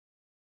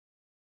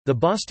The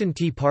Boston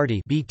Tea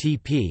Party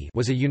 (BTP)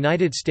 was a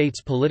United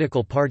States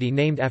political party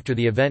named after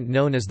the event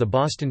known as the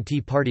Boston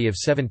Tea Party of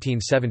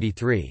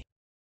 1773.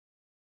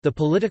 The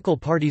political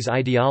party's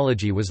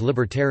ideology was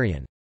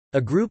libertarian.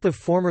 A group of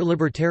former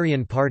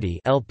Libertarian Party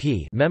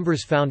 (LP)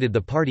 members founded the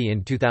party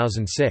in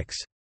 2006.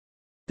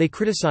 They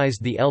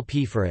criticized the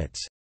LP for its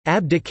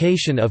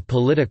abdication of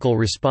political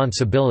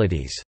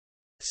responsibilities,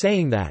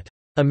 saying that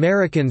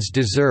Americans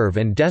deserve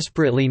and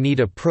desperately need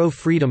a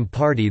pro-freedom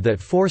party that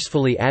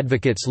forcefully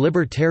advocates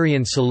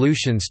libertarian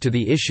solutions to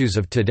the issues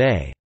of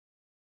today.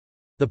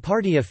 The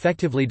party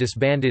effectively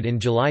disbanded in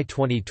July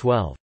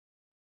 2012.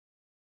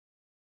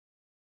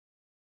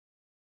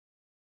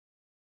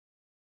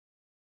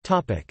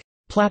 Topic: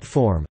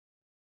 Platform.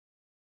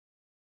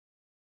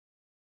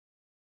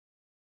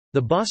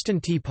 The Boston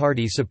Tea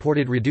Party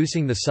supported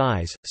reducing the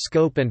size,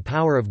 scope and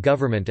power of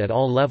government at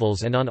all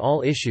levels and on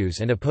all issues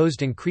and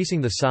opposed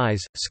increasing the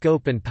size,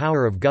 scope and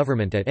power of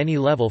government at any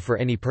level for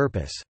any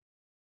purpose.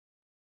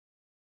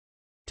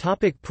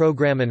 Topic: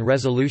 Program and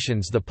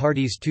resolutions. The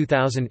party's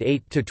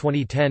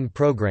 2008–2010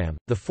 program,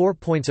 the 4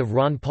 points of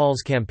Ron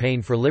Paul's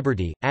Campaign for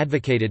Liberty,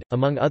 advocated,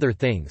 among other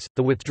things,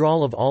 the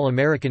withdrawal of all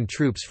American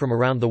troops from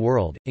around the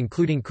world,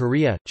 including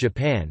Korea,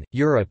 Japan,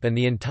 Europe and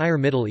the entire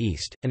Middle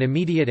East, an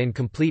immediate and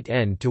complete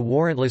end to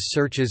warrantless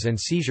searches and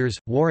seizures,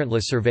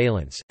 warrantless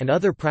surveillance, and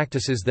other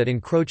practices that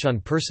encroach on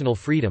personal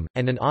freedom,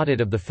 and an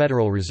audit of the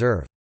Federal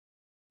Reserve.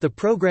 The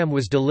program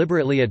was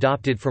deliberately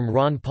adopted from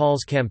Ron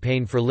Paul's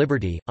Campaign for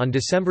Liberty. On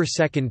December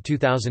 2,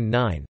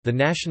 2009, the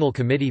National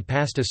Committee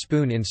passed a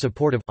spoon in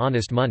support of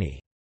honest money.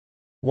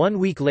 1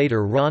 week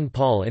later, Ron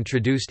Paul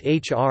introduced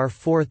H.R.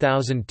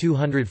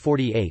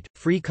 4248,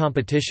 Free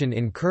Competition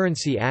in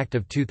Currency Act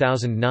of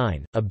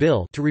 2009, a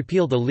bill to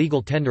repeal the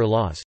legal tender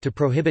laws, to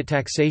prohibit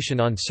taxation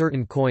on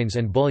certain coins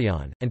and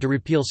bullion, and to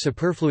repeal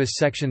superfluous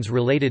sections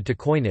related to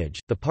coinage.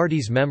 The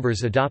party's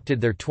members adopted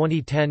their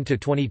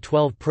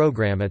 2010–2012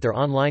 program at their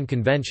online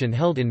convention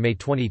held in May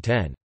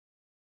 2010.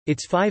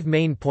 Its 5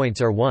 main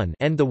points are 1.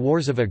 End the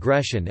wars of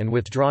aggression and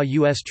withdraw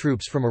U.S.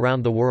 troops from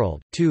around the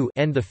world, 2.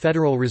 End the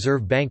Federal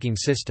Reserve banking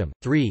system,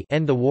 3.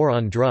 End the war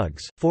on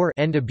drugs, 4.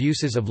 End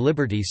abuses of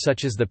liberty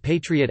such as the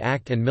Patriot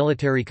Act and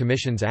Military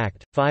Commissions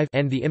Act, 5.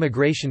 End the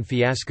immigration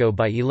fiasco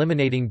by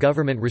eliminating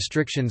government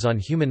restrictions on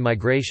human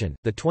migration.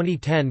 The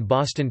 2010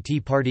 Boston Tea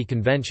Party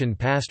Convention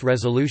passed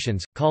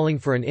resolutions, calling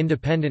for an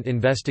independent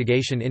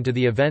investigation into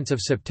the events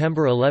of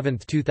September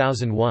 11,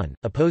 2001,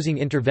 opposing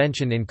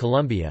intervention in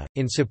Colombia,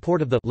 in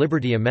support of the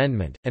Liberty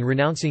Amendment, and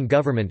renouncing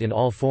government in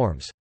all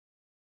forms.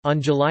 On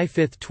July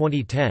 5,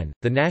 2010,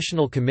 the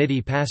National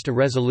Committee passed a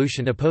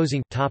resolution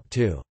opposing Top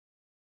 2.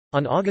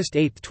 On August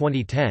 8,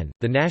 2010,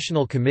 the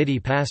National Committee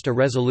passed a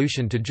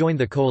resolution to join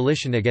the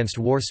Coalition Against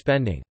War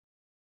Spending.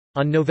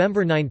 On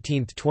November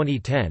 19,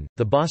 2010,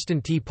 the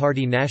Boston Tea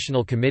Party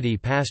National Committee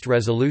passed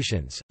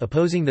resolutions,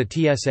 opposing the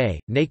TSA,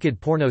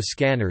 naked porno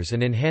scanners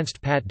and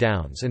enhanced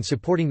pat-downs and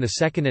supporting the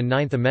Second and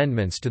Ninth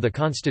Amendments to the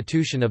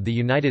Constitution of the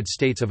United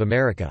States of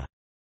America.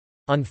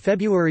 On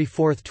February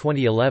 4,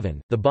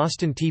 2011, the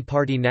Boston Tea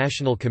Party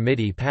National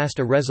Committee passed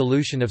a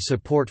resolution of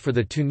support for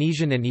the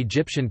Tunisian and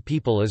Egyptian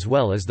people as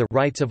well as the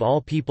rights of all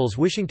peoples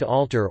wishing to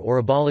alter or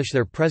abolish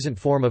their present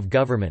form of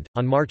government.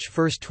 On March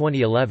 1,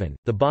 2011,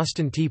 the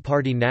Boston Tea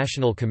Party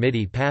National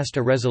Committee passed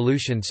a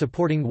resolution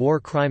supporting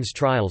war crimes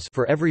trials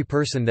for every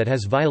person that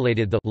has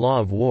violated the law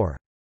of war.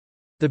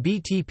 The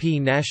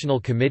BTP National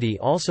Committee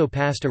also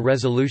passed a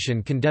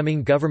resolution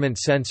condemning government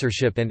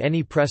censorship and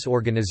any press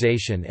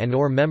organization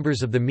and/or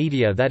members of the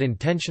media that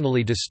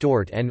intentionally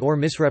distort and/or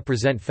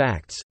misrepresent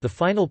facts. The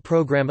final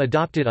program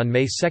adopted on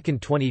May 2,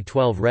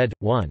 2012 read: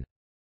 1.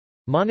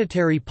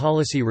 Monetary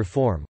policy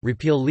reform,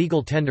 repeal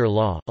legal tender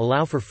law,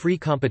 allow for free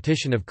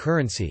competition of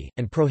currency,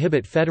 and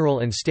prohibit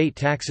federal and state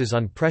taxes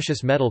on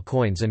precious metal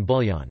coins and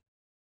bullion.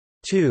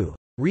 2.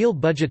 Real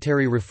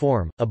budgetary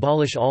reform,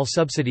 abolish all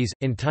subsidies,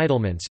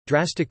 entitlements,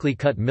 drastically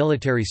cut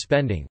military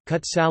spending,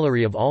 cut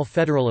salary of all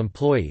federal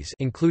employees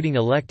including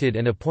elected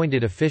and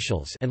appointed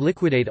officials and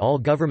liquidate all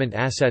government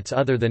assets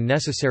other than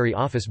necessary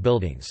office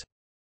buildings.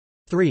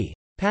 3.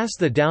 Pass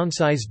the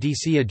Downsize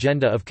DC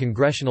agenda of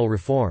congressional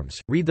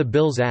reforms, read the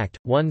Bills Act,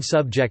 One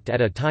Subject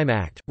at a Time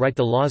Act, Write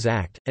the Laws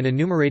Act, and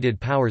Enumerated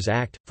Powers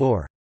Act.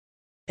 4.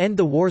 End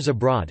the wars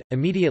abroad,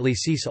 immediately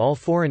cease all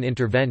foreign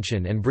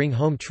intervention and bring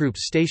home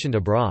troops stationed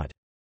abroad.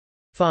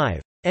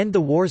 5. End the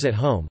wars at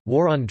home,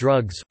 war on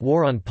drugs,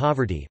 war on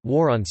poverty,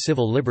 war on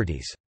civil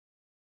liberties.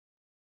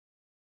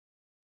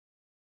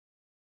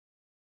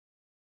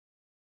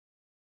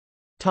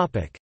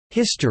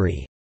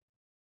 History.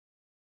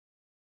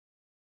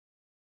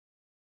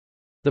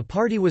 The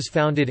party was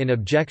founded in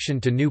objection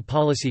to new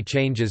policy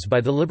changes by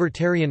the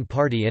Libertarian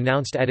Party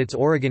announced at its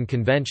Oregon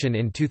convention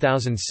in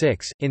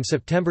 2006. In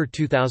September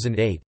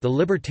 2008, the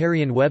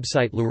libertarian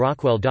website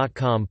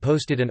LewRockwell.com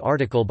posted an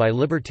article by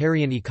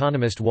libertarian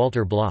economist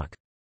Walter Block.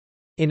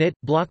 In it,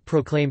 Block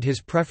proclaimed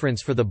his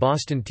preference for the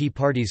Boston Tea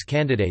Party's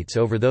candidates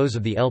over those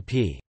of the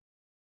LP.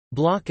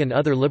 Block and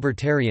other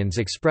libertarians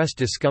expressed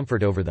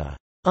discomfort over the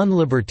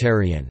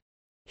unlibertarian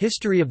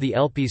History of the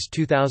LP's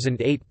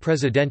 2008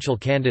 presidential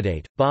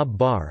candidate, Bob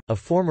Barr, a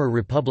former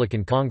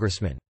Republican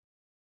congressman.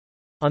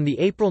 On the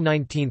April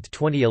 19,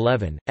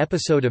 2011,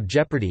 episode of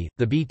Jeopardy!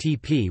 The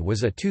BTP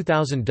was a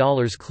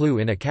 $2,000 clue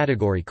in a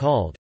category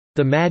called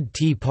The Mad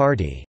Tea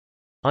Party.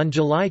 On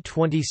July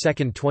 22,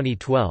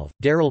 2012,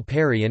 Darryl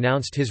Perry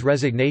announced his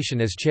resignation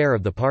as chair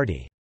of the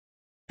party.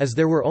 As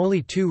there were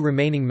only 2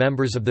 remaining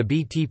members of the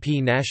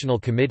BTP National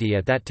Committee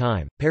at that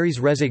time,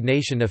 Perry's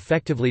resignation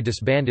effectively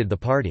disbanded the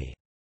party.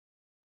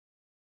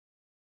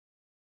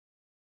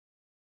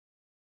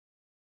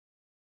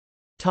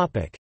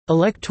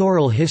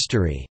 Electoral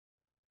history.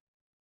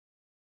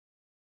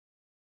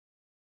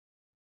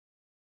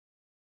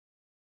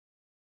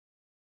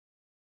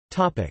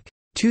 Topic: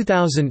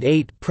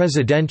 2008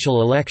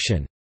 presidential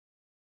election.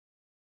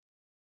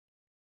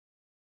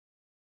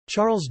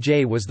 Charles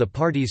Jay was the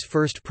party's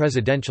first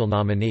presidential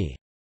nominee.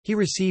 He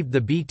received the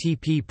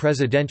BTP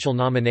presidential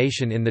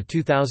nomination in the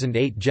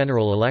 2008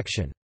 general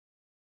election.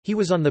 He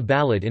was on the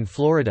ballot in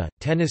Florida,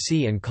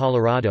 Tennessee and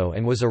Colorado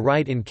and was a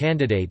write-in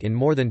candidate in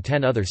more than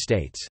 10 other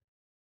states.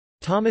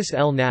 Thomas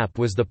L. Knapp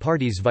was the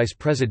party's vice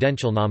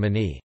presidential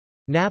nominee.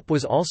 Knapp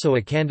was also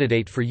a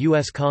candidate for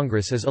U.S.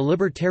 Congress as a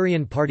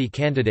Libertarian Party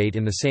candidate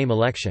in the same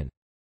election.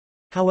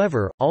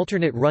 However,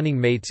 alternate running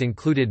mates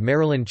included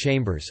Marilyn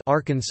Chambers,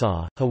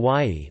 Arkansas,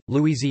 Hawaii,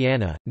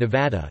 Louisiana,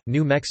 Nevada,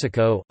 New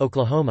Mexico,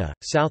 Oklahoma,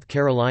 South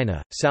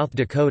Carolina, South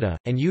Dakota,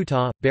 and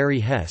Utah, Barry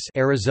Hess,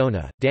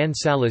 Arizona, Dan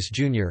Salas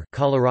Jr.,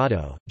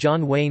 Colorado,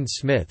 John Wayne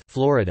Smith,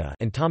 Florida,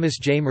 and Thomas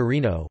J.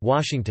 Marino,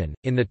 Washington.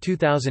 In the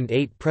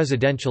 2008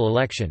 presidential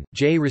election,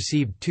 Jay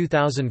received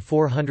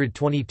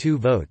 2,422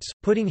 votes,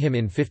 putting him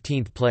in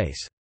 15th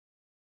place.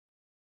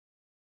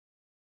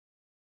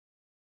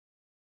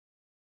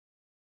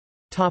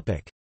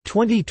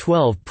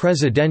 2012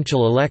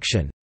 presidential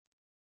election.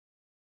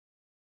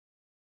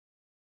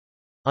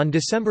 On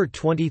December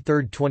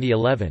 23,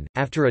 2011,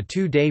 after a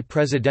 2-day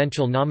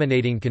presidential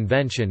nominating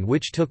convention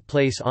which took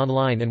place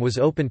online and was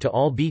open to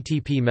all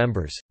BTP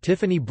members,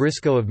 Tiffany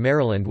Briscoe of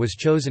Maryland was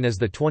chosen as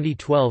the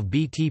 2012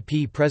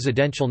 BTP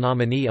presidential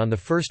nominee on the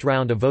first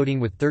round of voting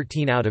with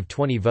 13 out of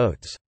 20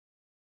 votes.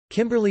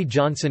 Kimberly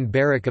Johnson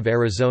Barrack of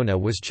Arizona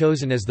was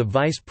chosen as the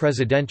vice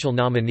presidential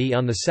nominee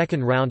on the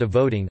second round of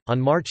voting. On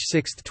March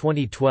 6,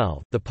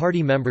 2012, the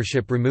party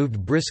membership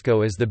removed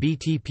Briscoe as the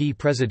BTP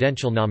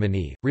presidential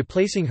nominee,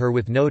 replacing her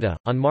with Noda.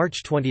 On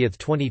March 20,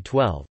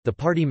 2012, the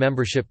party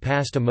membership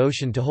passed a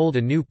motion to hold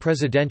a new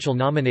presidential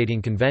nominating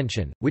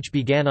convention, which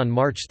began on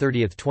March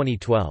 30,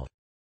 2012.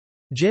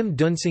 Jim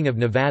Dunsing of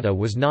Nevada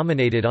was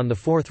nominated on the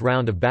fourth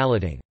round of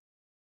balloting.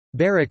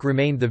 Barrack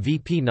remained the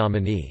VP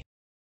nominee.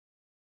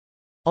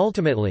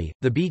 Ultimately,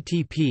 the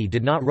BTP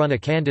did not run a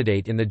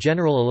candidate in the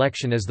general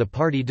election as the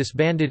party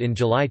disbanded in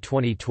July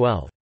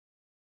 2012.